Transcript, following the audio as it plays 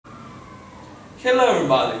Hello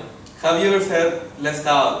everybody! Have you ever felt left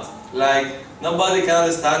out? Like nobody can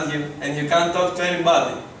understand you and you can't talk to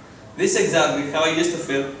anybody? This is exactly how I used to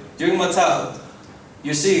feel during my childhood.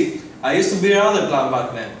 You see, I used to be rather blunt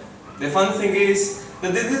back then. The funny thing is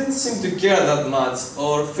that I didn't seem to care that much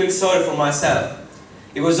or feel sorry for myself.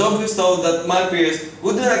 It was obvious though that my peers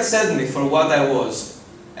wouldn't accept me for what I was.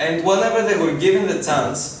 And whenever they were given the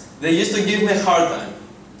chance, they used to give me a hard time.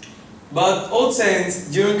 But all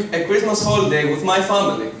changed during a Christmas holiday with my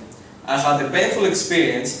family. I had a painful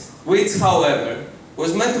experience, which, however,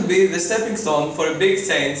 was meant to be the stepping stone for a big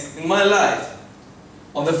change in my life.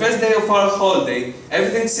 On the first day of our holiday,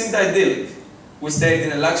 everything seemed idyllic. We stayed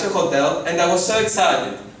in a luxury hotel and I was so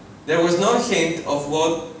excited. There was no hint of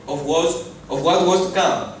what was to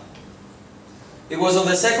come. It was on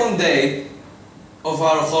the second day of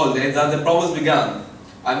our holiday that the problems began.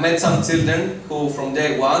 I met some children who, from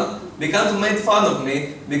day one, began to make fun of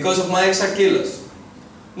me because of my extra kilos.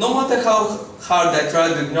 No matter how hard I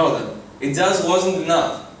tried to ignore them, it just wasn't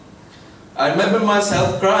enough. I remember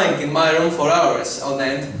myself crying in my room for hours on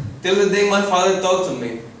end till the day my father talked to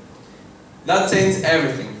me. That changed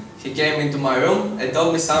everything. He came into my room and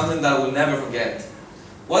told me something that I will never forget.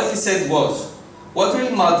 What he said was, "What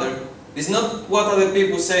really matters is not what other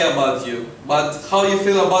people say about you, but how you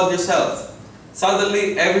feel about yourself."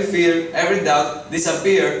 Suddenly, every fear, every doubt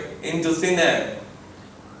disappeared into thin air.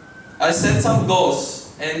 I set some goals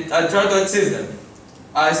and I tried to achieve them.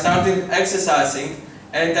 I started exercising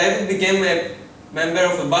and I even became a member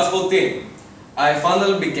of a basketball team. I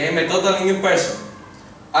finally became a totally new person.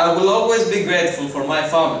 I will always be grateful for my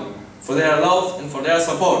family, for their love and for their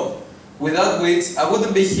support, without which I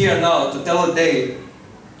wouldn't be here now to tell a tale.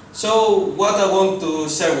 So what I want to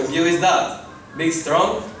share with you is that be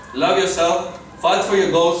strong, love yourself, fight for your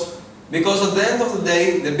goals, because at the end of the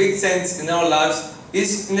day, the big change in our lives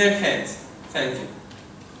is in your hands. Thank you.